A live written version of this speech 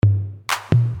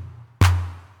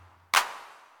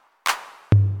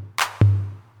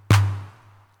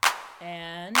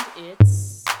And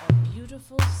it's a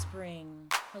beautiful spring.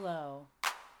 Hello.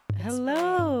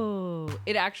 Hello. Spring.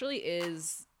 It actually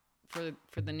is,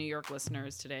 for the New York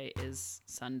listeners, today is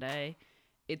Sunday.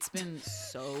 It's been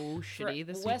so shitty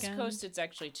this West weekend. Coast, it's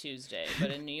actually Tuesday. But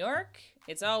in New York,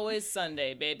 it's always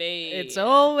Sunday, baby. It's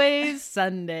always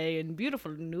Sunday in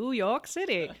beautiful New York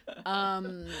City.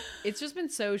 It's just been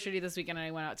so shitty this weekend. And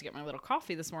I went out to get my little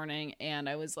coffee this morning, and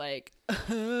I was like,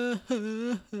 so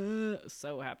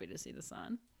happy to see the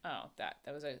sun. Oh, that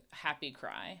was a happy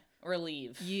cry.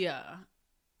 Relief. Yeah.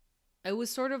 It was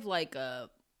sort of like a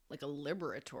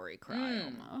liberatory cry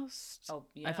almost. Oh,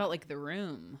 yeah. I felt like The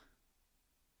Room.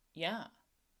 Yeah.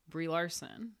 Brie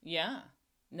Larson. Yeah.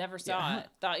 Never saw it.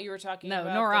 Thought you were talking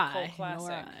about nor the cult I. classic,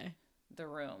 Nor I. The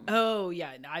Room. Oh,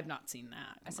 yeah. No, I've not seen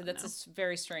that. I said that's a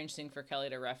very strange thing for Kelly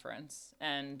to reference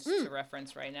and to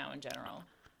reference right now in general.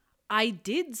 I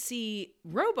did see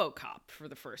RoboCop for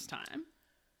the first time.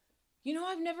 You know,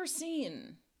 I've never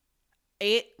seen.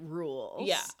 It rules.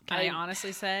 Yeah. Can I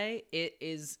honestly say it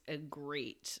is a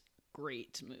great,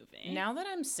 great movie. Now that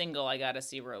I'm single, I gotta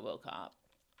see RoboCop.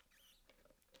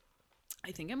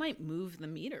 I think it might move the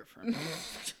meter for me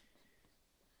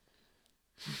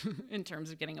in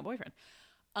terms of getting a boyfriend.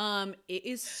 It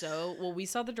is so well. We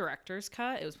saw the director's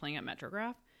cut. It was playing at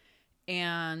Metrograph,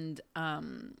 and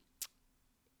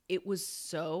it was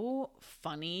so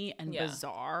funny and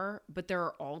bizarre. But there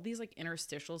are all these like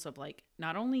interstitials of like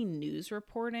not only news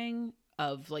reporting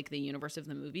of like the universe of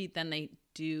the movie, then they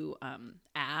do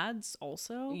ads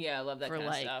also. Yeah, I love that kind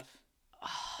of stuff.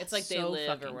 It's like They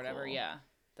Live or whatever. Cool. Yeah.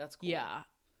 That's cool. Yeah,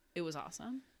 it was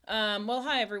awesome. Well,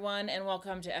 hi, everyone, and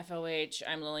welcome to FOH.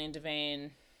 I'm Lillian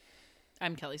Devane.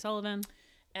 I'm Kelly Sullivan.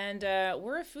 And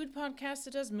we're a food podcast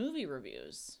that does movie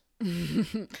reviews.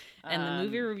 And the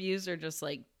movie reviews are just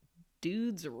like,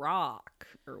 dudes rock,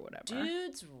 or whatever.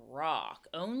 Dudes rock.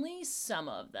 Only some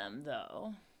of them,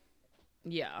 though.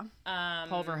 Yeah.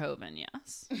 Paul Verhoeven,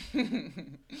 yes.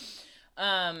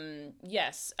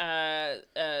 Yes.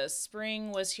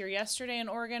 Spring was here yesterday in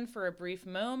Oregon for a brief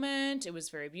moment. It was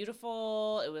very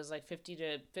beautiful. It was like 50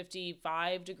 to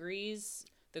 55 degrees.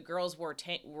 The girls were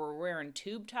wearing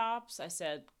tube tops. I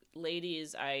said,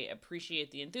 ladies, I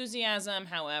appreciate the enthusiasm.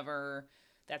 However,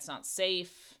 that's not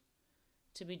safe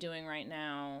to be doing right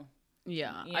now.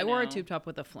 Yeah. I wore a tube top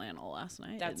with a flannel last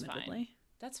night. That's admittedly. fine.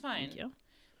 That's fine. Thank you.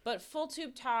 But full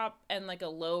tube top and like a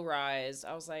low rise,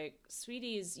 I was like,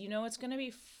 sweeties, you know it's going to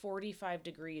be 45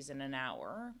 degrees in an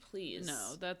hour. Please.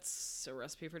 No, that's a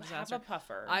recipe for disaster. Have a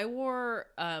puffer. I wore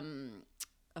a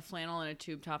flannel and a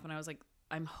tube top, and I was like,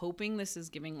 I'm hoping this is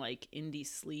giving like indie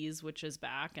sleaze, which is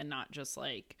back, and not just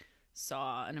like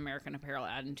saw an American Apparel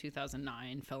ad in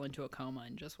 2009, fell into a coma,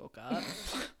 and just woke up.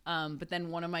 But then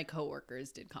one of my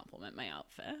coworkers did compliment my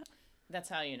outfit. That's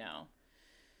how you know.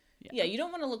 Yeah, you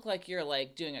don't want to look like you're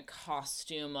like doing a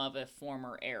costume of a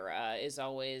former era is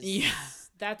always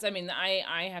that's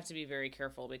I have to be very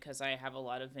careful because I have a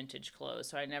lot of vintage clothes,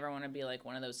 so I never want to be like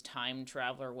one of those time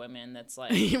traveler women that's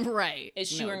like right. Is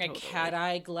she wearing totally. cat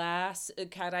eye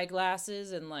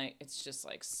glasses and like it's just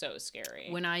like so scary.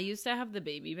 When I used to have the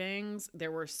baby bangs,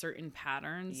 there were certain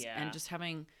patterns and just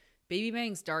having baby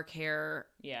bangs, dark hair,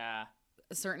 a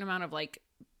certain amount of like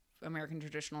American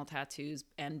traditional tattoos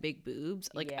and big boobs.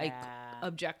 Like I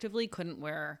objectively couldn't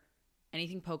wear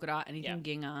anything polka dot, anything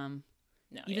gingham.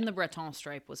 No, even the Breton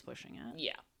stripe was pushing it.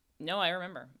 Yeah. No, I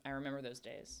remember those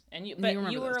days. And you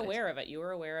were aware of it. You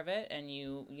were aware of it, and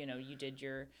you did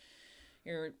your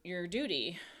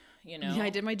duty, you know. Yeah, I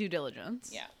did my due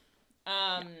diligence. Yeah.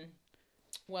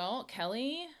 Well,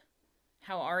 Kelly,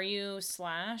 how are you? /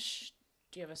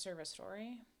 do you have a service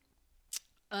story?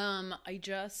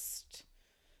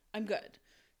 I'm good.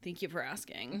 Thank you for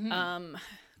asking. Mm-hmm.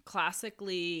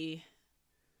 Classically,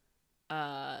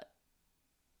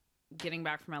 getting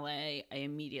back from LA, I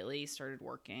immediately started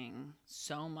working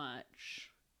so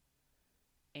much.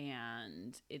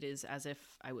 And it is as if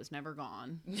I was never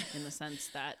gone in the sense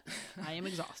that I am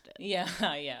exhausted. Yeah.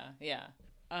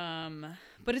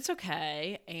 But it's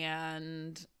okay.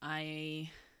 And I'm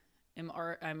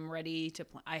ready to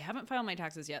I haven't filed my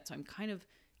taxes yet, so I'm kind of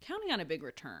counting on a big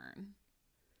return.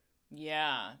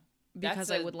 Yeah.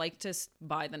 Because I would like to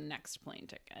buy the next plane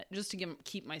ticket just to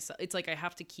keep myself. It's like I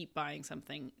have to keep buying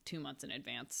something 2 months in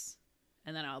advance,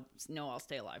 and then I'll know I'll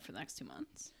stay alive for the next 2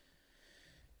 months.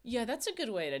 Yeah, that's a good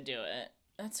way to do it.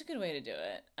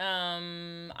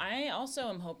 I also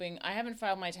am hoping I haven't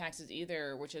filed my taxes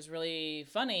either, which is really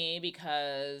funny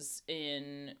because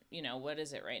in, what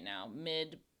is it right now?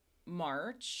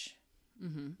 Mid-March,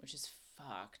 which is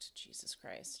fucked. Jesus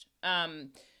Christ.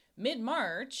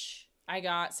 Mid-March, I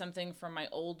got something from my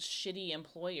old shitty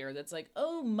employer that's like,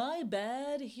 oh, my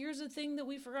bad. Here's a thing that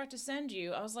we forgot to send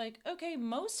you. I was like, okay,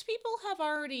 most people have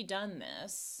already done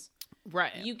this.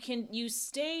 Right. You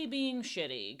stay being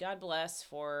shitty. God bless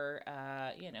for,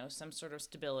 some sort of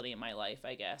stability in my life,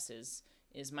 I guess, is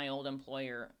my old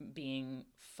employer being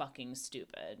fucking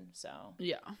stupid. So,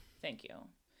 yeah. Thank you.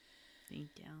 Thank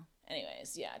you.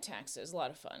 Anyways, yeah, taxes, a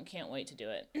lot of fun. Can't wait to do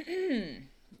it.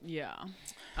 Yeah.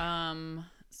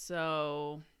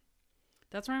 So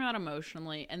that's where I'm at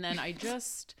emotionally. And then I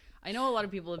know a lot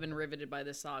of people have been riveted by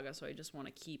this saga, so I just want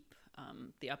to keep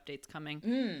the updates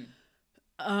coming.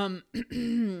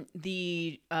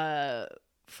 The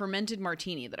fermented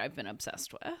martini that I've been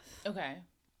obsessed with. Okay.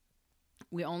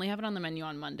 We only have it on the menu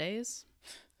on Mondays,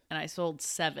 and I sold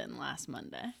 7 last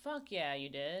Monday. Fuck yeah, you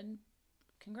did.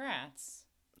 Congrats.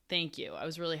 Thank you. I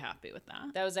was really happy with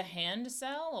that. That was a hand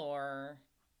sell, or?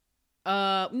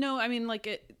 No, I mean, like,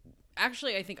 it.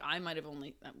 Actually, I think I might have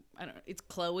only. I don't know. It's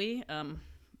Chloe.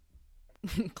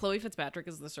 Chloe Fitzpatrick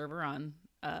is the server on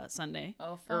Sunday.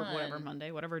 Oh, fun. Or whatever,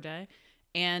 Monday, whatever day,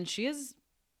 and she is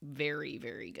very,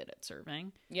 very good at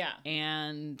serving. Yeah.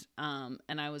 And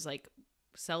I was like,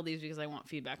 sell these because I want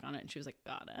feedback on it, and she was like,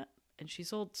 got it. And she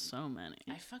sold so many.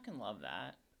 I fucking love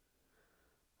that.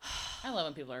 I love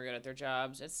when people are good at their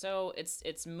jobs.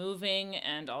 It's moving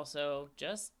and also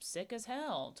just sick as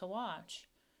hell to watch.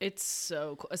 It's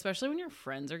so cool, especially when your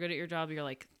friends are good at your job. You're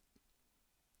like,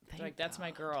 that's my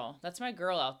girl. That's my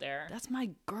girl out there. That's my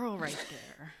girl right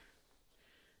there.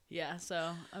 Yeah,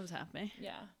 so I was happy.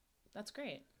 Yeah, that's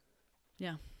great.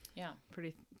 Yeah,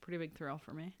 pretty big thrill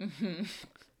for me.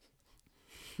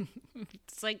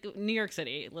 It's like New York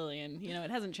City, Lillian. You know,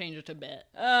 it hasn't changed a bit.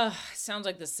 Sounds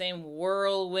like the same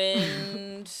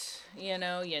whirlwind. You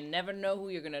never know who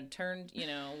you're gonna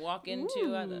walk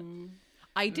into.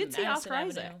 I did see Madison Oscar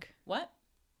Avenue. Isaac. What?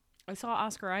 I saw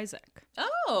Oscar Isaac.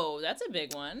 Oh, that's a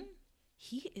big one.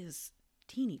 He is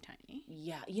teeny tiny.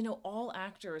 Yeah, all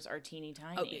actors are teeny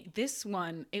tiny. Oh, this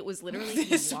one, it was literally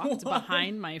he walked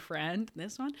behind my friend.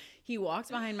 This one, he walked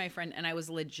behind my friend, and I was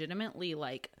legitimately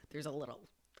like, "There's a little."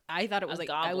 I thought it was like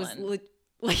goblin. I was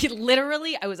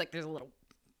literally. I was like, "There's a little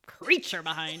creature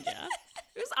behind you."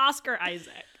 It was Oscar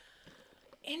Isaac.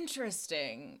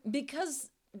 Interesting, because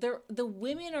the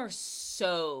women are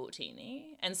so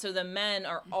teeny, and so the men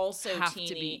are also Have teeny.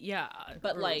 to be, yeah.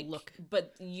 But really look.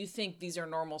 but you think these are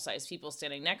normal sized people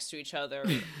standing next to each other,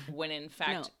 when in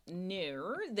fact,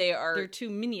 no, they're two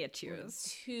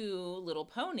miniatures, two little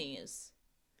ponies.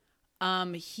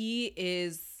 He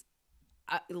is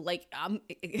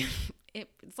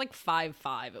it's like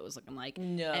 5'5". It was looking like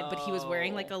no, but he was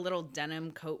wearing like a little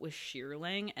denim coat with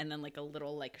shearling and then like a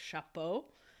little like chapeau.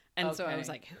 And so I was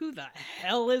like, who the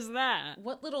hell is that?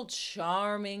 What little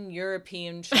charming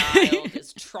European child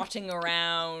is trotting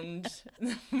around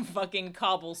fucking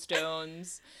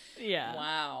cobblestones? Yeah.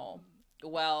 Wow.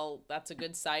 Well, that's a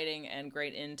good sighting and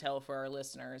great intel for our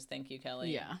listeners. Thank you,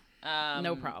 Kelly. Yeah.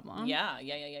 No problem. Yeah.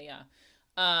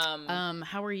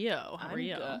 How are you? How are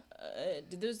you?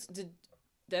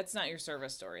 That's not your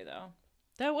service story, though.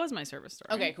 That was my service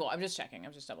story. Okay, cool. I'm just checking.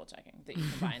 I'm just double checking that you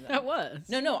combined them. That was.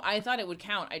 No, I thought it would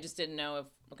count. I just didn't know if.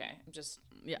 Okay, I'm just.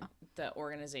 Yeah. The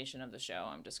organization of the show.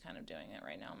 I'm just kind of doing it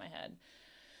right now in my head.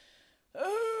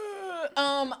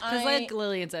 Because like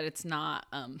Lillian said, it's not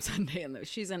Sunday, and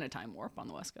she's in a time warp on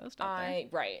the West Coast.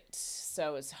 Right.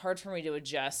 So it's hard for me to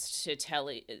adjust to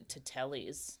telly.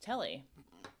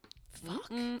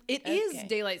 Fuck. It is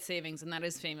daylight savings, and that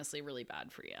is famously really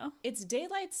bad for you. It's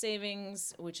daylight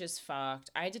savings, which is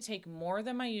fucked. I had to take more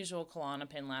than my usual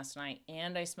Klonopin last night,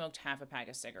 and I smoked half a pack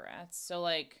of cigarettes. So,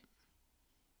 like,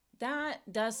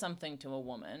 that does something to a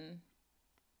woman.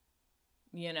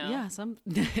 You know? Yeah,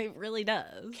 it really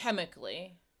does.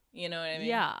 Chemically. You know what I mean?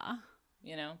 Yeah.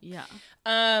 You know? Yeah.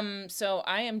 So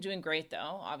I am doing great,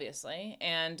 though, obviously.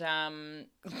 And,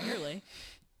 clearly.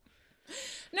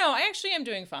 No, I actually am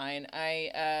doing fine.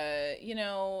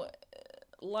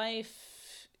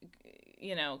 Life,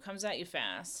 comes at you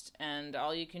fast, and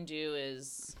all you can do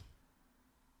is,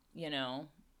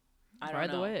 Ride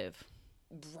the wave.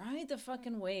 Ride the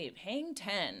fucking wave. Hang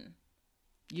 10.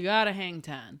 You gotta hang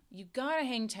 10. You gotta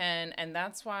hang 10, and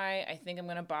that's why I think I'm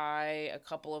gonna buy a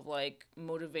couple of, like,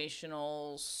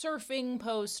 motivational surfing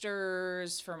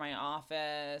posters for my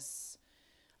office.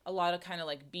 A lot of kind of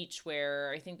like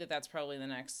beachwear. I think that's probably the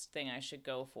next thing I should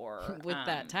go for. With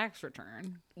that tax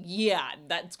return. Yeah,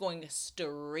 that's going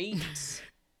straight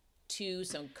to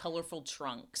some colorful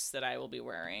trunks that I will be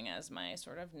wearing as my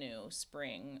sort of new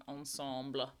spring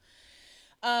ensemble.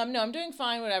 No, I'm doing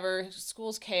fine, whatever.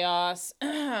 School's chaos.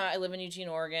 I live in Eugene,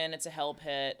 Oregon. It's a hell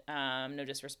pit. No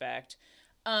disrespect.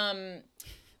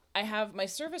 I have my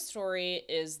service story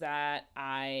is that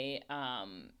I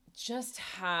just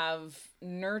have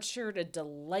nurtured a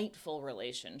delightful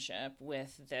relationship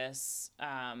with this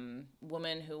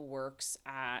woman who works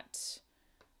at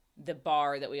the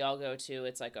bar that we all go to.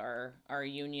 It's like our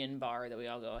union bar that we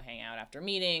all go hang out after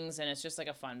meetings, and it's just like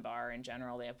a fun bar in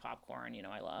general. They have popcorn,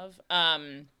 I love.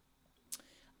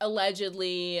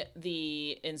 Allegedly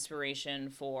the inspiration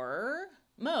for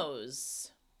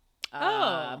Moe's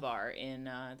bar in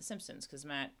The Simpsons, because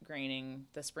Matt Groening,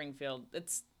 the Springfield,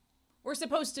 we're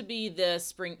supposed to be the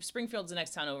Springfield's the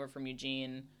next town over from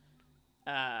Eugene,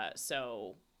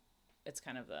 so it's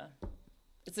kind of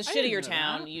it's a shittier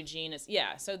town. Eugene is,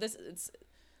 so it's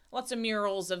lots of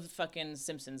murals of fucking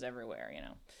Simpsons everywhere,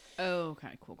 Oh,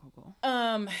 okay, cool.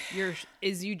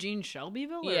 Is Eugene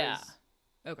Shelbyville? Or Yeah.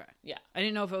 Okay. Yeah. I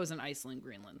didn't know if it was an Iceland,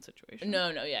 Greenland situation.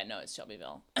 No, it's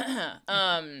Shelbyville.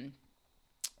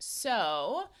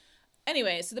 So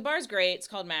anyway, so the bar's great. It's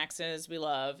called Max's. We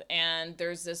love. And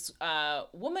there's this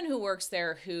woman who works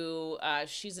there who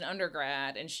she's an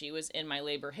undergrad, and she was in my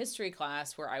labor history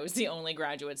class where I was the only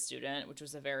graduate student, which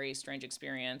was a very strange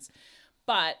experience.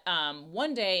 But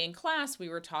one day in class, we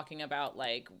were talking about,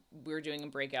 we were doing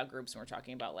breakout groups, and we're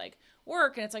talking about,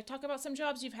 work. And it's talk about some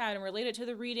jobs you've had and relate it to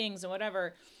the readings and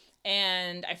whatever.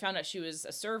 And I found out she was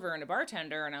a server and a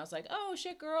bartender. And I was like, oh,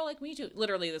 shit, girl, me too.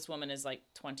 Literally, this woman is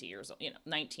 20 years old,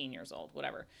 19 years old,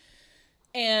 whatever.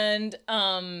 And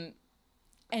I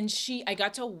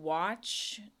got to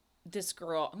watch this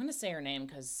girl. I'm going to say her name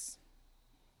because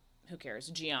who cares?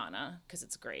 Gianna, because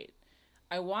it's great.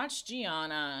 I watched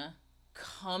Gianna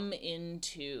come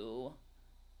into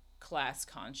class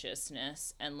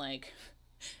consciousness and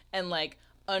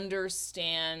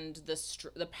understand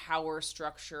the power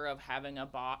structure of having a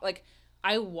boss.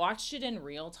 I watched it in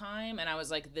real time, and I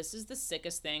was like, this is the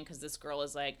sickest thing, because this girl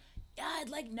is like, yeah,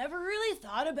 I'd never really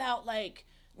thought about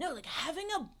having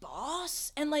a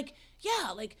boss, and they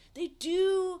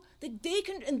do, they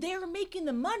can, and they're making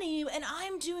the money and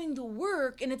I'm doing the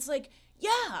work, and it's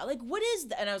what is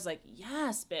that? And I was like,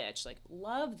 yes, bitch,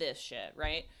 love this shit,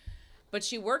 right? But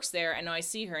she works there, and I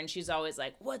see her, and she's always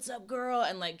like, what's up, girl?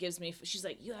 And gives me, she's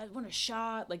like, yeah, I want a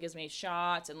shot, gives me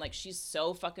shots, and she's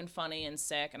so fucking funny and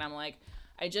sick. And I'm like,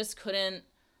 I just couldn't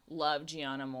love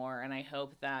Gianna more, and I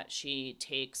hope that she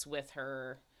takes with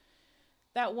her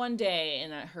that one day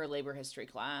in her labor history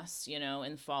class,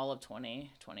 in fall of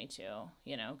 2022,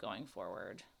 going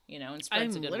forward, and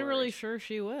spreads a good word. I'm literally sure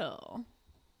she will.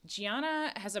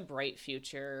 Gianna has a bright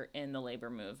future in the labor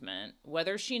movement,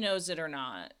 whether she knows it or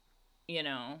not.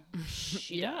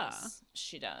 She does.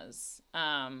 She does.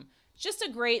 Just a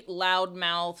great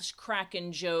loudmouth,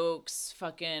 cracking jokes,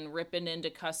 fucking ripping into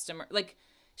customer.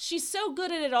 She's so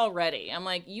good at it already. I'm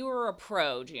like, you are a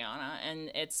pro, Gianna,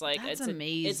 and it's That's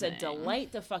amazing. It's a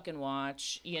delight to fucking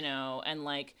watch,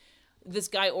 and this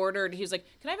guy ordered, he was like,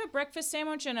 can I have a breakfast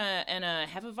sandwich and a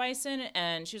Hefeweizen?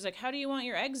 And she was like, how do you want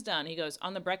your eggs done? He goes,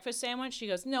 on the breakfast sandwich? She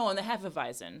goes, no, on the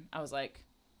Hefeweizen. I was like,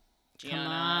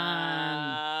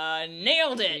 Gianna,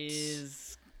 nailed it.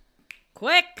 Jeez.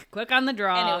 Quick on the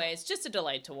draw. Anyways, just a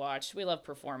delight to watch. We love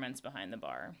performance behind the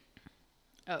bar.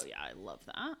 Oh yeah, I love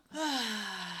that.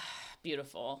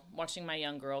 Beautiful. Watching my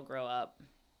young girl grow up.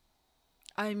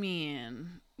 I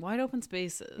mean, wide open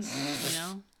spaces,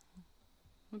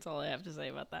 That's all I have to say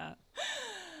about that.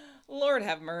 Lord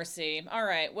have mercy. All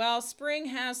right. Well, spring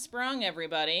has sprung,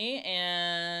 everybody,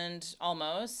 and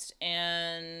almost.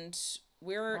 And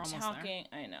we're talking.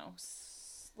 There. I know.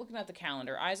 Looking at the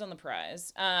calendar, eyes on the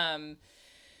prize.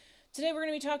 Today we're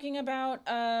going to be talking about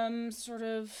sort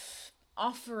of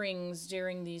offerings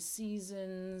during these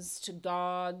seasons to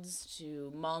gods,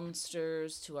 to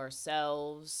monsters, to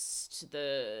ourselves, to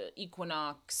the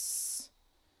equinox.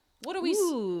 What are we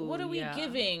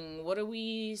giving? What are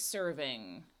we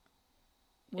serving?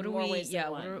 What are we setting?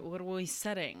 What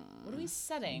are we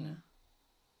setting?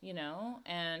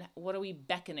 And what are we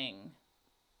beckoning?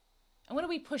 And what are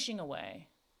we pushing away?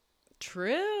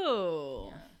 True.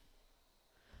 Yeah.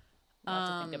 A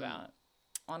lot to think about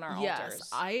on our altars. Yes,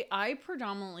 I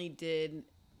predominantly did,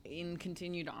 in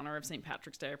continued honor of St.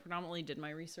 Patrick's Day, I predominantly did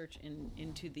my research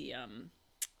into the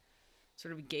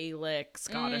sort of Gaelic,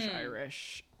 Scottish,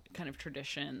 Irish kind of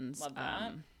traditions. Love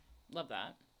that. Love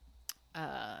that.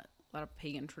 A lot of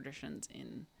pagan traditions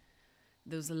in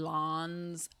those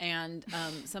lawns. And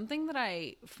something that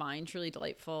I find truly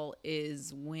delightful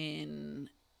is when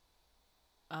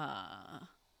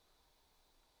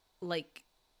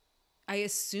I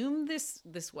assume this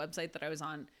website that I was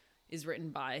on is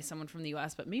written by someone from the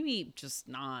US, but maybe just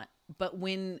not. But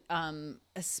when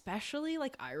especially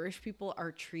like Irish people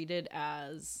are treated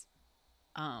as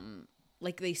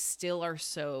like they still are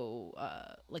so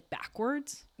like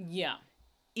backwards. Yeah.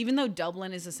 Even though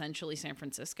Dublin is essentially San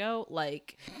Francisco,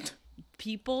 like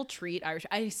people treat Irish.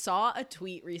 I saw a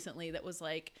tweet recently that was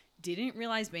like, didn't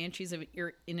realize Banshees of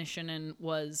Inisherin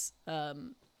was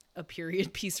a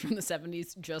period piece from the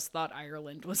 70s. Just thought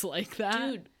Ireland was like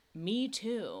that. Dude, me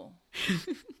too.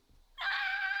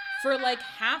 For like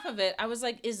half of it, I was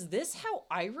like, is this how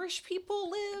Irish people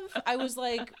live? I was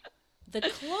like, the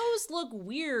clothes look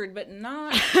weird, but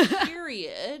not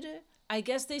period. I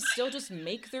guess they still just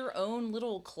make their own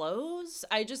little clothes.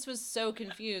 I just was so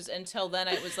confused until then.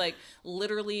 It was like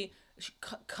literally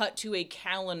cut to a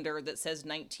calendar that says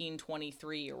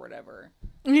 1923 or whatever.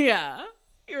 Yeah.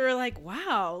 You're like,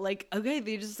 wow, like, okay,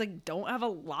 they just like don't have a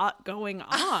lot going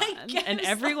on. And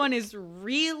everyone is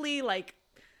really like,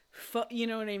 you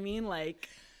know what I mean? Like,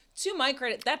 to my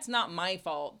credit, that's not my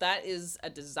fault. That is a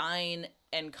design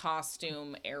and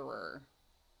costume error.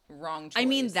 Wrong choice. I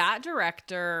mean, that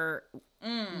director,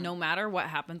 no matter what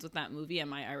happens with that movie and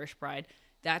My Irish Bride,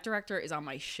 that director is on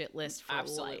my shit list for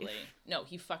Absolutely. life. No,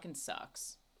 he fucking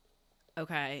sucks.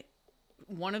 Okay.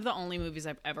 One of the only movies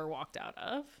I've ever walked out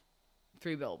of,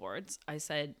 3 Billboards, I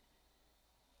said,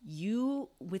 you,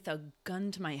 with a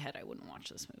gun to my head, I wouldn't watch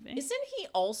this movie. Isn't he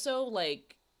also,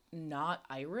 like, not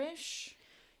Irish?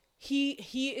 He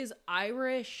is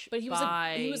Irish, but he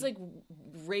was like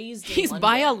raised in He's London.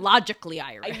 Biologically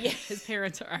Irish. Yeah. His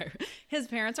parents are Irish. His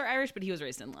parents are Irish, but he was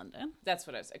raised in London. That's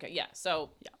what I was. Okay, yeah. So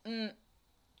yeah.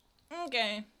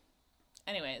 Okay.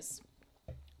 Anyways,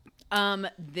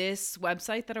 this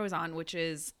website that I was on, which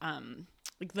is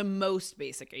like the most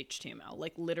basic HTML,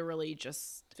 like literally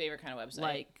just favorite kind of website.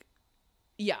 Like,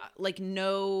 yeah, like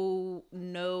no,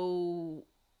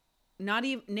 not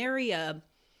even nary a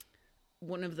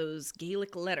one of those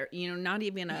Gaelic letter, not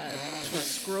even a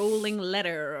scrolling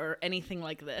letter or anything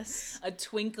like this. A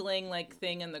twinkling like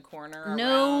thing in the corner.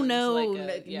 No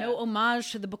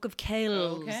homage to the Book of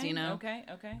Kells. Okay.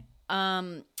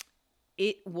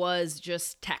 It was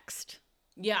just text.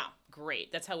 Yeah,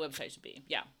 great. That's how websites should be.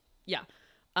 Yeah.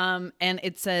 And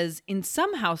it says, in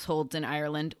some households in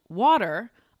Ireland,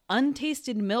 water,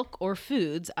 untasted milk or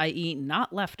foods, i.e.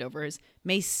 not leftovers,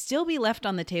 may still be left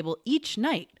on the table each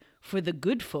night for the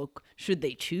good folk, should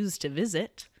they choose to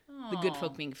visit. Aww. The good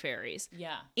folk being fairies.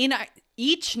 Yeah.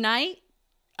 Each night,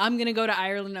 I'm going to go to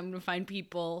Ireland. I'm going to find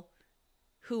people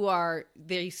who are,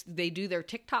 they do their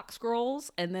TikTok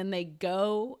scrolls, and then they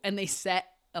go and they set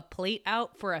a plate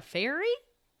out for a fairy.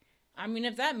 I mean,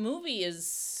 if that movie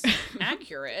is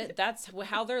accurate, that's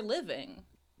how they're living.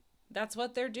 That's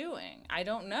what they're doing. I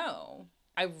don't know.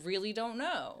 I really don't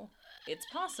know. It's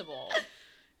possible.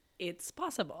 It's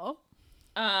possible.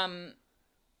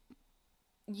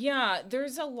 Yeah,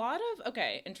 there's a lot of,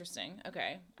 okay, interesting.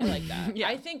 Okay. I like that. Yeah.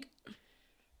 I think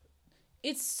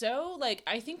it's so like,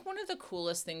 I think one of the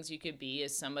coolest things you could be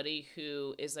is somebody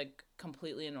who is like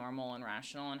completely normal and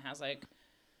rational and has like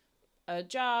a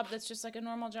job that's just like a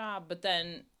normal job, but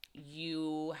then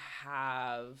you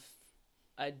have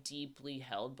a deeply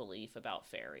held belief about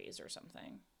fairies or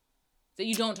something that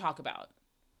you don't talk about.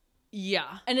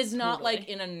 Yeah. And it's not like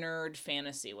in a nerd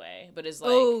fantasy way, but is like...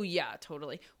 Oh, yeah,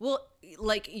 totally. Well,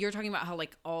 like you're talking about how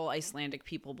like all Icelandic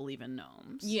people believe in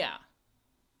gnomes. Yeah.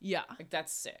 Yeah. Like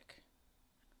that's sick.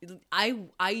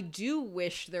 I do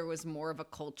wish there was more of a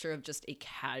culture of just a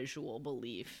casual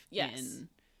belief in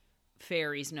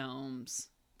fairies, gnomes,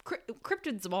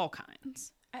 cryptids of all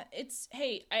kinds.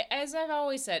 As I've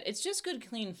always said, it's just good,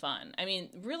 clean fun. I mean,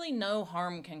 really no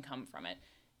harm can come from it,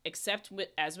 except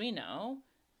as we know,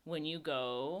 when you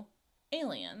go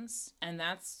aliens, and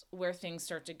that's where things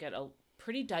start to get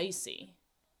pretty dicey.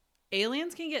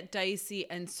 Aliens can get dicey,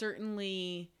 and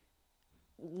certainly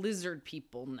lizard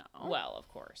people know. Well, of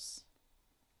course.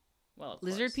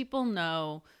 Lizard people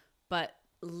know, but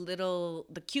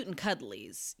the cute and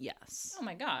cuddlies, yes. Oh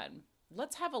my God.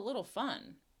 Let's have a little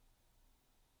fun.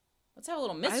 Let's have a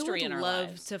little mystery in our lives. I would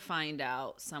love to find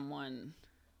out someone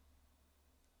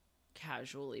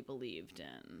casually believed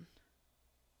in,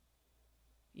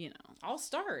 I'll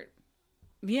start.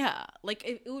 Yeah. Like,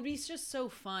 it would be just so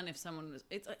fun if someone was,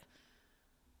 it's like,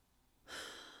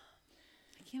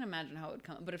 I can't imagine how it would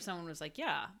come, but if someone was like,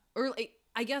 yeah, or like,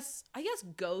 I guess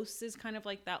ghosts is kind of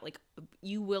like that. Like,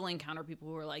 you will encounter people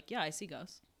who are like, yeah, I see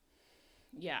ghosts.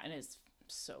 Yeah, and it's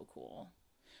so cool.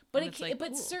 But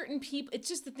cool. Certain people, it's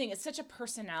just the thing. It's such a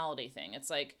personality thing. It's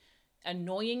like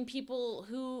annoying people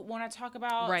who want to talk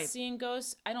about seeing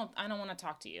ghosts. I don't want to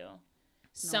talk to you.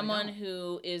 someone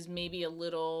who is maybe a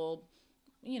little,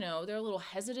 they're a little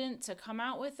hesitant to come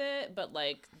out with it, but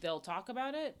like they'll talk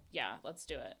about it. Yeah, let's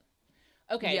do it.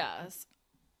 Okay. Yes,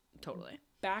 totally.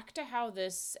 Back to how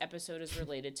this episode is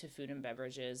related to food and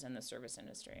beverages and the service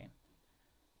industry.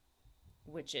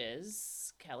 Which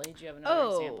is, Kelly, do you have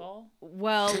another example?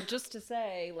 Well, just to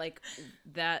say, like,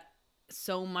 that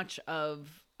so much of,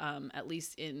 at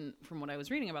least from what I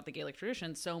was reading about the Gaelic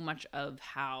tradition, so much of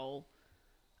how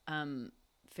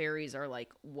fairies are,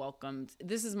 like, welcomed.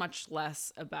 This is much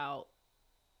less about,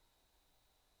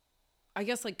 I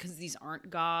guess, like, because these aren't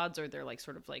gods, or they're, like,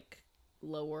 sort of, like,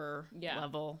 lower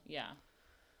level. Yeah.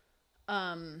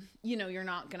 You're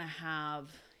not going to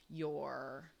have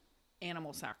your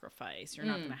animal sacrifice. You're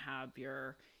not going to have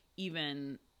your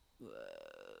even,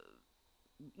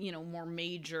 more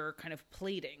major kind of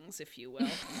platings, if you will.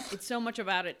 It's so much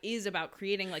about it is about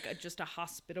creating like just a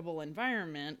hospitable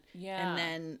environment. Yeah. And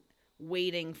then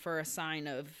waiting for a sign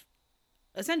of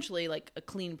essentially like a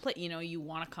clean plate. You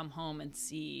want to come home and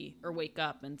see or wake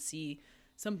up and see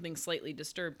something slightly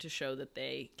disturbed to show that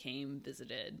they came,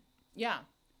 visited. Yeah.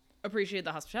 Appreciate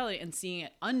the hospitality, and seeing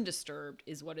it undisturbed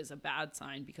is what is a bad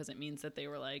sign because it means that they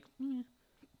were like,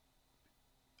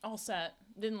 all set.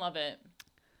 Didn't love it.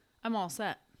 I'm all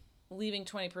set. Leaving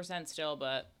 20% still,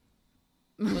 but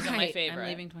wasn't my favorite. I'm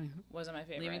leaving 20. Wasn't my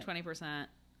favorite. Leaving 20%.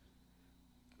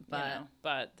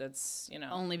 But that's,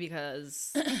 only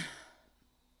because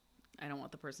I don't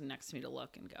want the person next to me to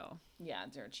look and go. Yeah,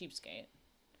 they're a cheapskate.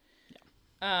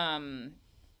 Yeah.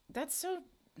 That's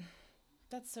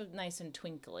so nice and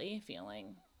twinkly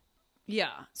feeling.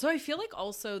 Yeah. So I feel like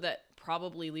also that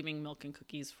probably leaving milk and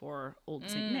cookies for old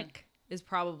Saint Nick is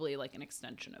probably like an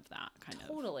extension of that kind of.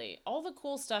 Totally. All the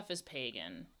cool stuff is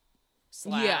pagan. /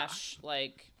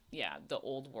 the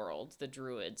old world, the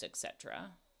druids,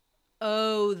 etc.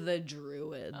 Oh, the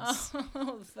druids.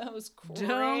 Oh, those crazy,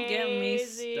 don't get me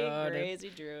started.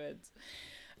 Crazy druids.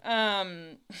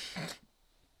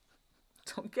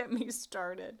 Don't get me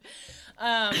started.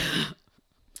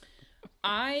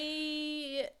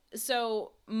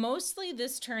 So mostly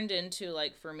this turned into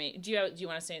like for me. Do you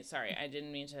want to say? Sorry, I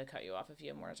didn't mean to cut you off. If you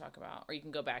have more to talk about, or you can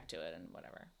go back to it and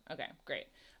whatever. Okay, great.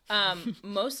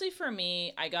 Mostly for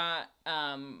me, I got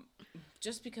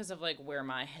just because of like where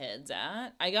my head's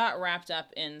at, I got wrapped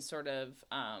up in sort of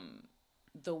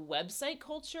the website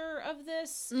culture of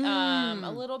this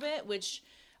a little bit, which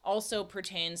also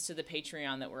pertains to the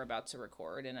Patreon that we're about to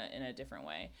record in a different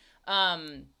way.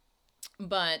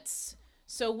 But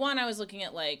so one, I was looking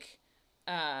at like,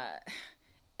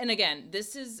 and again,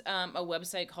 this is a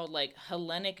website called like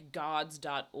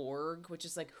HellenicGods.org, which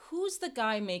is like, who's the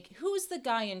guy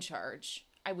in charge?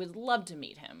 I would love to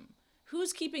meet him.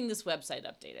 Who's keeping this website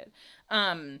updated?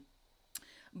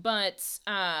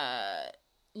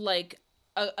 Like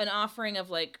an offering of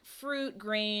like fruit,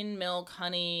 grain, milk,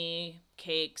 honey,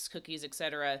 cakes, cookies,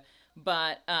 etc.,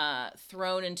 but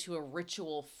thrown into a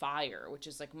ritual fire, which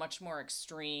is like much more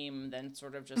extreme than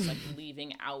sort of just like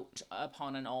leaving out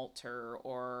upon an altar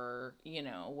or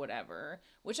whatever,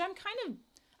 which I kind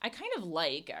of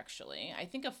like, actually. I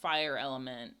think a fire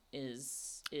element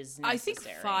is necessary. I think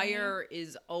fire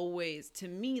is always, to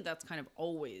me, that's kind of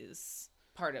always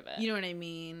part of it. You know what I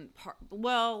mean?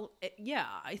 Yeah,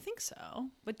 I think so.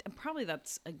 But probably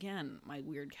that's, again, my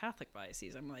weird Catholic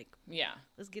biases. I'm like, yeah,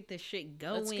 let's get this shit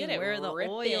going. Let's get it. Where are the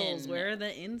oils? Where are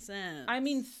the incense? I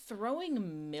mean,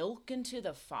 throwing milk into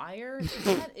the fire,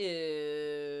 that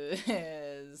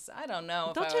is, I don't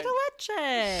know. Dulce de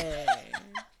leche.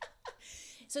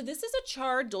 So this is a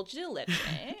charred dulce de leche,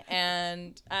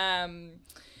 and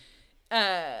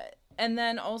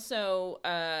then also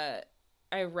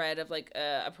I read of like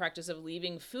a practice of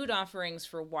leaving food offerings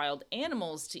for wild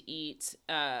animals to eat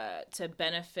to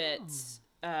benefit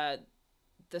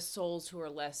the souls who are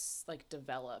less like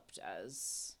developed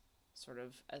as sort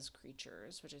of as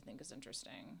creatures, which I think is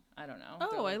interesting. I don't know.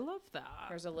 Oh, I love that.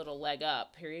 There's a little leg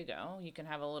up. Here you go. You can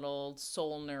have a little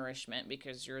soul nourishment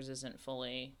because yours isn't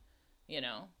fully,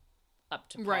 up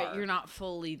to par. Right. You're not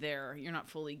fully there. You're not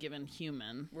fully given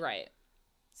human. Right.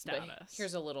 Status. But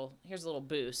here's a little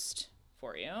boost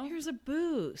for you. Here's a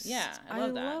boost. Yeah, I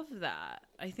love that.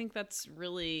 I think that's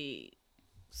really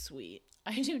sweet.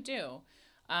 I do too.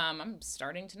 I'm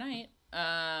starting tonight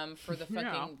for the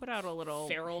fucking put out a little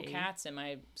feral cats in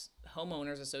my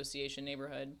homeowners association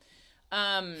neighborhood,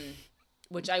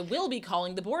 which I will be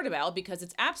calling the board about because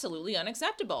it's absolutely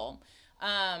unacceptable.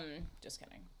 Just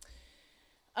kidding.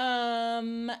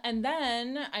 And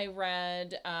then I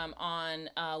read on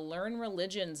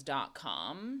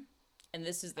learnreligions.com, and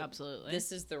this is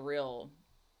the real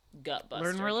gut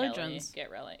buster. Learn religions.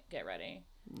 Kelly. Get ready.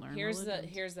 Learn Here's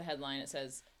religions. the headline. It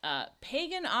says,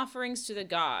 "Pagan offerings to the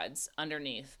gods."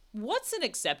 Underneath, what's an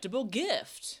acceptable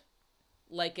gift?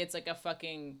 Like it's like a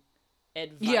fucking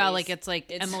advice. Yeah, like it's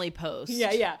Emily Post.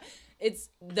 Yeah. It's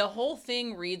the whole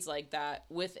thing reads like that,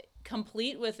 with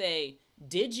complete with a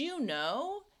 "did you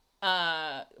know"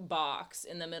 box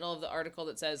in the middle of the article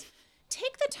that says,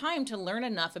 "Take the time to learn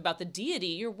enough about the deity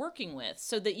you're working with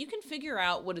so that you can figure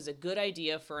out what is a good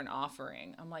idea for an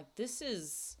offering." I'm like, this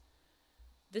is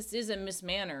a Miss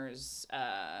Manners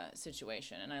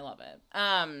situation, and I love it.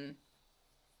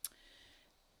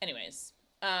 Anyways,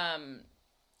 are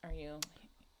you?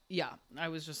 Yeah, I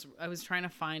was trying to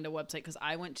find a website because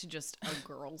I went to just a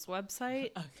girl's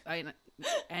website,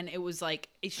 and it was like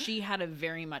she had a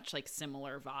very much like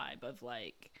similar vibe of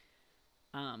like,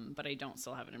 but I don't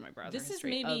still have it in my browser. This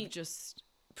history is maybe of just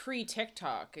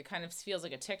pre-TikTok. It kind of feels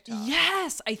like a TikTok.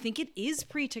 yes, I think it is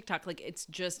pre-TikTok. Like it's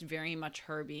just very much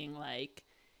her being like,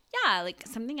 yeah, like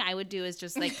something I would do is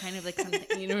just like kind of like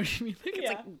something, you know what I mean? Like it's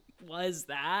like was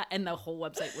that, and the whole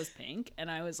website was pink,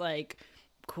 and I was like,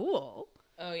 cool.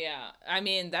 Oh, yeah. I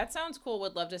mean, that sounds cool.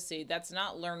 Would love to see. That's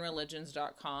not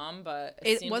learnreligions.com, but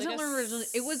It wasn't Learn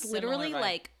Religions. It was literally vibe.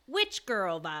 like witch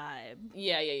girl vibe.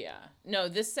 Yeah. No,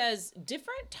 this says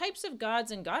different types of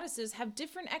gods and goddesses have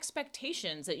different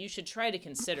expectations that you should try to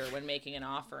consider when making an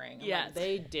offering. Yes. Like,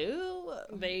 they do?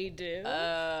 They do.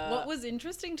 What was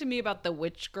interesting to me about the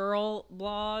witch girl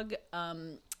blog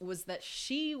was that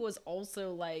she was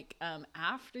also like,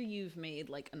 after you've made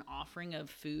like an offering of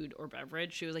food or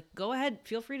beverage, she was like, go ahead,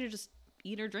 feel free to just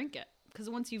eat or drink it. Because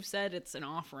once you've said it's an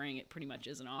offering, it pretty much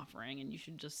is an offering, and you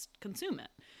should just consume it.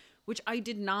 Which I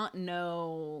did not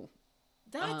know.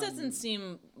 That doesn't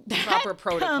seem proper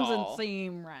protocol. That doesn't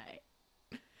seem right.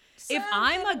 If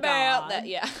I'm a god, that,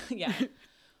 yeah.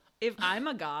 If I'm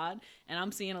a god and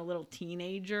I'm seeing a little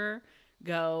teenager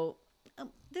go,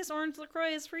 this orange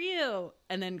LaCroix is for you,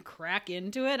 and then crack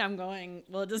into it, I'm going,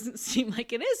 well, it doesn't seem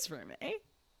like it is for me.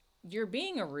 You're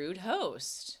being a rude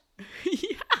host.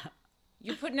 Yeah.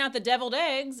 You're putting out the deviled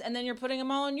eggs, and then you're putting them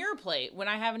all on your plate when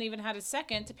I haven't even had a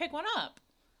second to pick one up.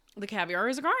 The caviar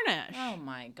is a garnish. Oh,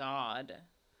 my God.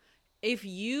 If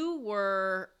you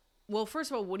were... Well,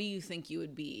 first of all, what do you think you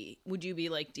would be? Would you be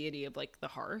like deity of like the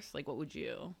hearth? Like what would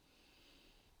you?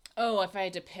 Oh, if I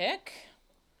had to pick?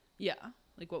 Yeah.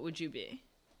 Like what would you be?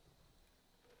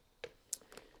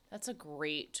 That's a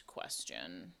great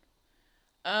question.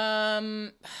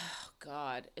 Oh,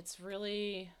 God, it's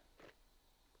really...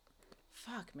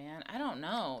 Fuck, man. I don't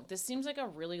know. This seems like a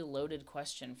really loaded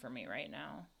question for me right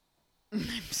now.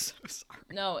 I'm so sorry.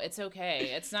 No, it's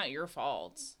okay. It's not your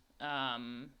fault.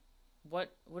 What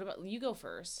about you? Go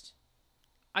first.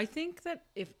 I think that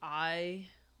if I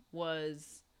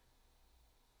was,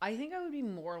 I think I would be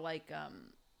more like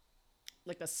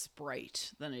a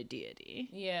sprite than a deity.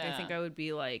 Yeah. I think I would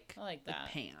be like, I like that.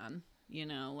 Pan, you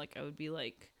know, like I would be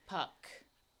like Puck.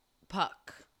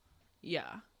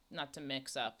 Yeah. Not to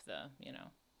mix up the, you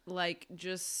know. Like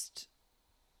just,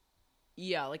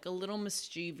 yeah, like a little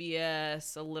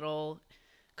mischievous, a little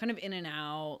kind of in and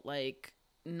out, like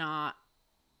not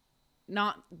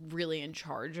really in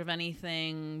charge of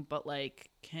anything, but like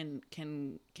can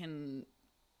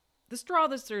the straw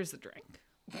that stirs the drink.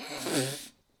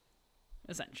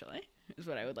 Essentially, is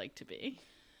what I would like to be.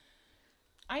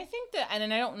 I think that,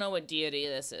 and I don't know what deity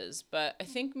this is, but I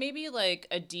think maybe like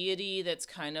a deity that's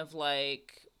kind of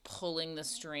like pulling the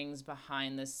strings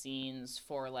behind the scenes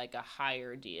for like a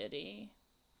higher deity.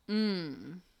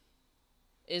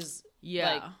 Is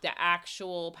like the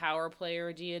actual power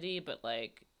player deity, but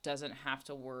like doesn't have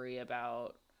to worry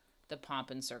about the pomp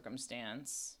and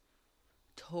circumstance.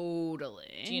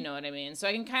 Totally. Do you know what I mean? So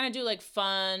I can kind of do like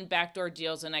fun backdoor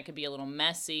deals, and I could be a little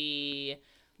messy,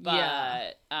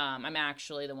 but I'm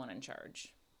actually the one in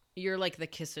charge. You're like the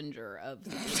Kissinger of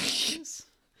the deities,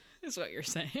 is what you're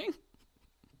saying.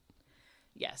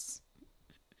 Yes.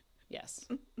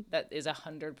 That is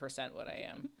 100% what I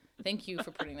am. Thank you for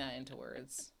putting that into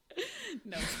words.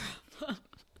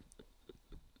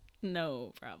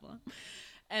 No problem.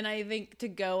 And I think to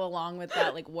go along with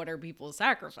that, like, what are people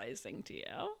sacrificing to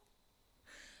you?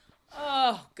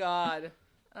 Oh, God.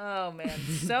 Oh, man.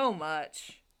 So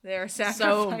much. They're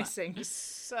sacrificing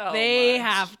so much. They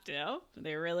have to.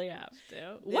 They really have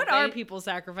to. What are people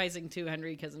sacrificing to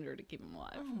Henry Kissinger to keep him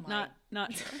alive? Oh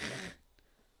not sure.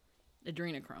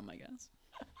 Adrenochrome, I guess.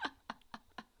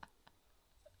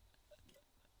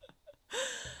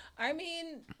 I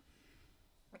mean,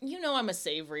 you know I'm a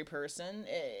savory person,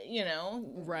 you know.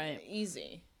 Right.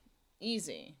 Easy.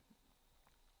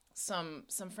 Some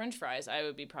French fries I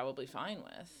would be probably fine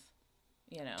with,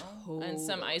 you know. Totally. And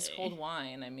some ice cold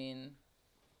wine. I mean,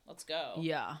 Let's go.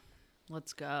 Yeah.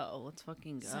 Let's go. Let's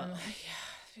fucking go.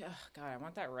 Yeah. Oh, God, I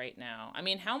want that right now. I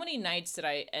mean, how many nights did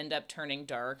I end up turning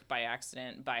dark by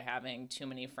accident by having too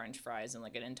many French fries and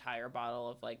like an entire bottle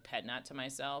of like Pet Nat to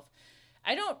myself?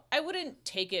 I wouldn't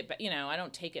take it, I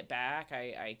don't take it back.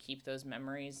 I keep those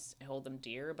memories, I hold them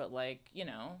dear, but like,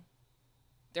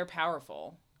 they're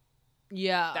powerful.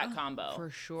 Yeah. That combo. For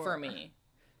sure. For me.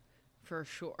 For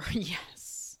sure.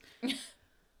 Yes.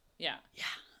 Yeah. Yeah.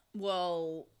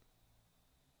 Well,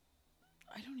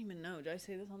 I don't even know. Did I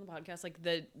say this on the podcast? Like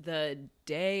the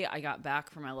day I got back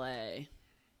from LA,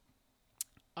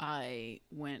 I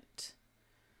went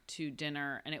to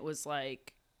dinner, and it was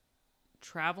like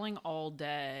traveling all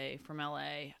day from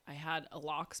LA. I had a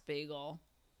lox bagel.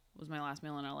 It was my last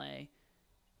meal in LA.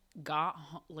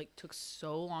 Took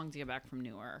so long to get back from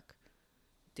Newark.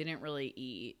 Didn't really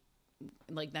eat.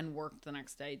 Like then worked the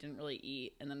next day. Didn't really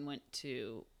eat, and then went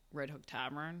to Red Hook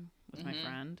Tavern with my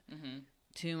friend. Mm-hmm.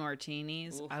 2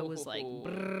 martinis. Ooh. I was like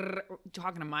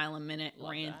talking a mile a minute,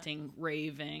 love ranting, that.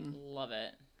 Raving. Love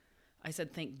it. I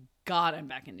said, thank God I'm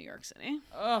back in New York City.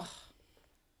 Ugh.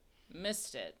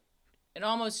 Missed it. It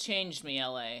almost changed me,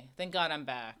 LA. Thank God I'm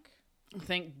back.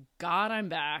 Thank God I'm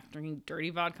back, drinking dirty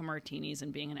vodka martinis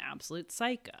and being an absolute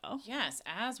psycho. Yes,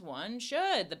 as one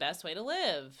should. The best way to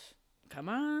live. Come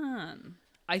on.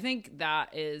 I think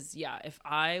that is, if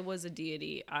I was a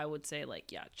deity, I would say,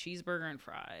 like, cheeseburger and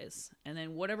fries. And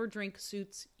then whatever drink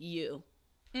suits you.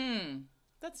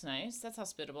 That's nice. That's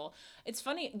hospitable. It's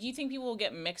funny. Do you think people will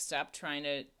get mixed up trying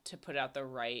to put out the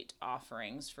right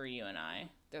offerings for you and I?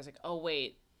 There's like, oh,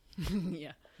 wait.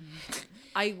 Yeah.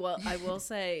 I will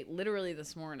say, literally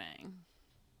this morning,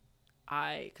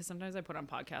 because sometimes I put on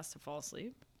podcasts to fall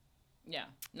asleep. Yeah,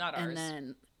 not ours. And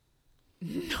then,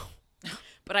 no.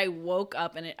 But I woke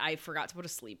up and I forgot to put a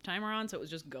sleep timer on, so it was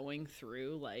just going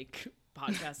through like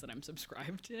podcasts that I'm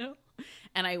subscribed to.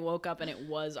 And I woke up and it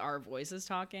was our voices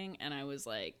talking, and I was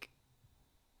like,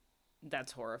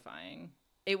 that's horrifying.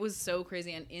 It was so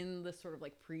crazy. And in the sort of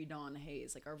like pre-dawn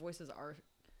haze, like our voices are,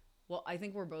 well, I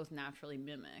think we're both naturally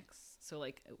mimics. So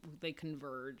like they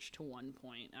converge to one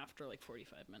point after like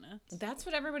 45 minutes. That's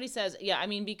what everybody says. Yeah, I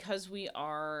mean, because we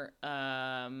are,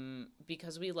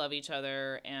 because we love each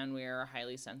other and we are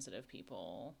highly sensitive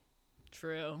people.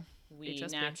 True. We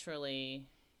HSP. Naturally,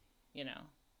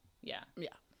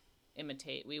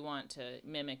 imitate. We want to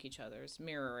mimic each other's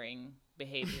mirroring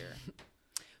behavior.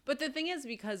 But the thing is,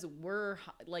 because we're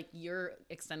like, you're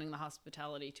extending the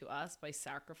hospitality to us by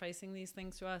sacrificing these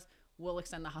things to us, we'll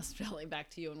extend the hospitality back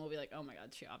to you, and we'll be like, oh my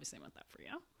God, she obviously meant that for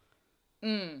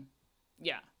you.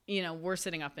 Yeah. We're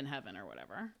sitting up in heaven or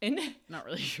whatever. Not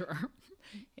really sure.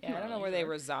 Yeah, I don't know where they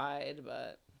reside,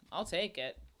 but I'll take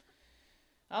it.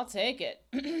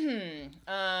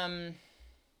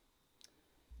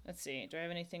 Let's see. Do I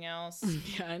have anything else?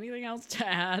 Yeah, anything else to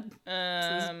add?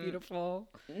 This is beautiful.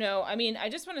 No, I mean, I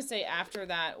just want to say after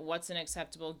that, what's an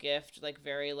acceptable gift? Like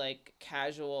very like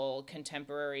casual,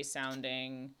 contemporary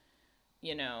sounding,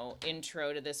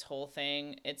 intro to this whole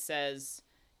thing. It says,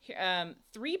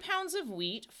 3 pounds of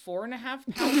wheat,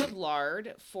 4.5 pounds of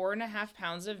lard, 4.5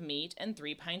 pounds of meat, and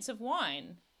 3 pints of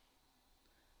wine.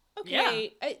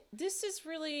 Okay, yeah. This is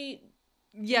really...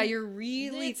 Yeah, you're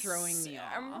really throwing me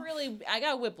off. I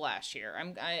got whiplash here.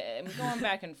 I'm going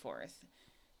back and forth.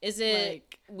 Is it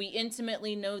like, we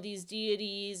intimately know these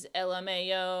deities,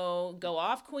 LMAO, go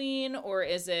off queen, or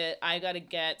is it I got to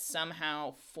get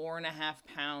somehow 4.5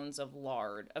 pounds of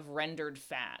lard, of rendered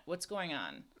fat? What's going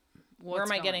on? Where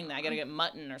am I getting that? I got to get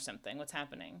mutton or something. What's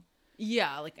happening?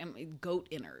 Yeah, like goat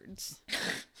innards.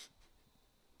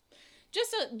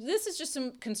 This is just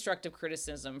some constructive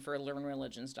criticism for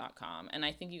learnreligions.com, and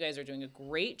I think you guys are doing a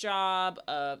great job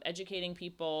of educating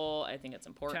people. I think it's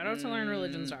important. Shout out to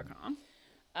learnreligions.com.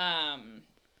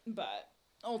 But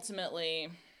ultimately,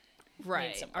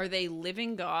 right. Are they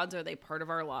living gods? Are they part of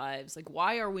our lives? Like,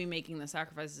 why are we making the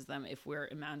sacrifices to them if we're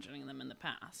imagining them in the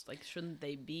past? Like, shouldn't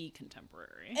they be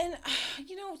contemporary? And,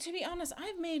 to be honest,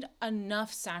 I've made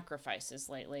enough sacrifices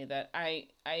lately that I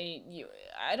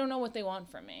don't know what they want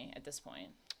from me at this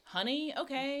point. Honey?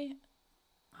 Okay.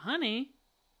 Honey?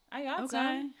 I got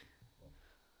some.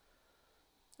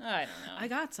 I don't know. I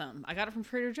got some. I got it from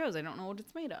Trader Joe's. I don't know what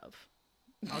it's made of.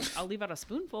 I'll leave out a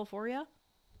spoonful for you.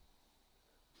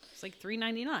 It's like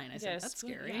 $3.99. I said, that's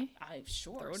scary. Yeah,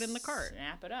 sure. Throw it in the cart.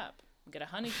 Snap it up. Get a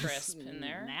Honey Crisp in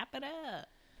there. Snap it up.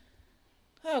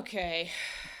 Okay.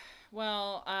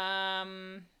 Well,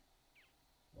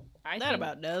 that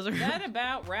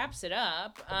about wraps it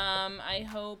up. I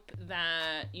hope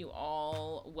that you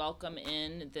all welcome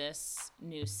in this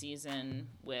new season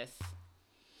with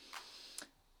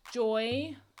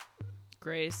joy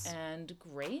Grace. And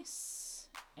grace.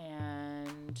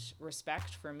 And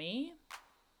respect for me.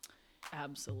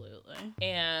 Absolutely.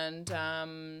 And,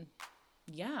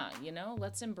 yeah, you know,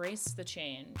 let's embrace the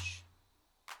change.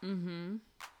 Mm-hmm.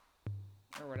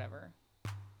 Or whatever.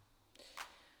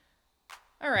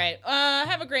 All right.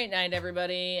 Have a great night,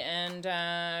 everybody. And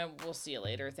we'll see you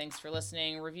later. Thanks for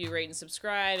listening. Review, rate, and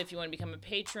subscribe. If you want to become a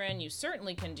patron, you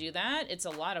certainly can do that. It's a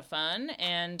lot of fun.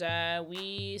 And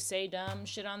we say dumb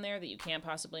shit on there that you can't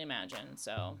possibly imagine.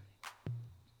 So,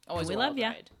 always we a love wild ya.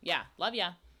 ride. Yeah. Love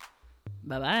ya.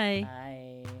 Bye-bye.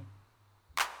 Bye.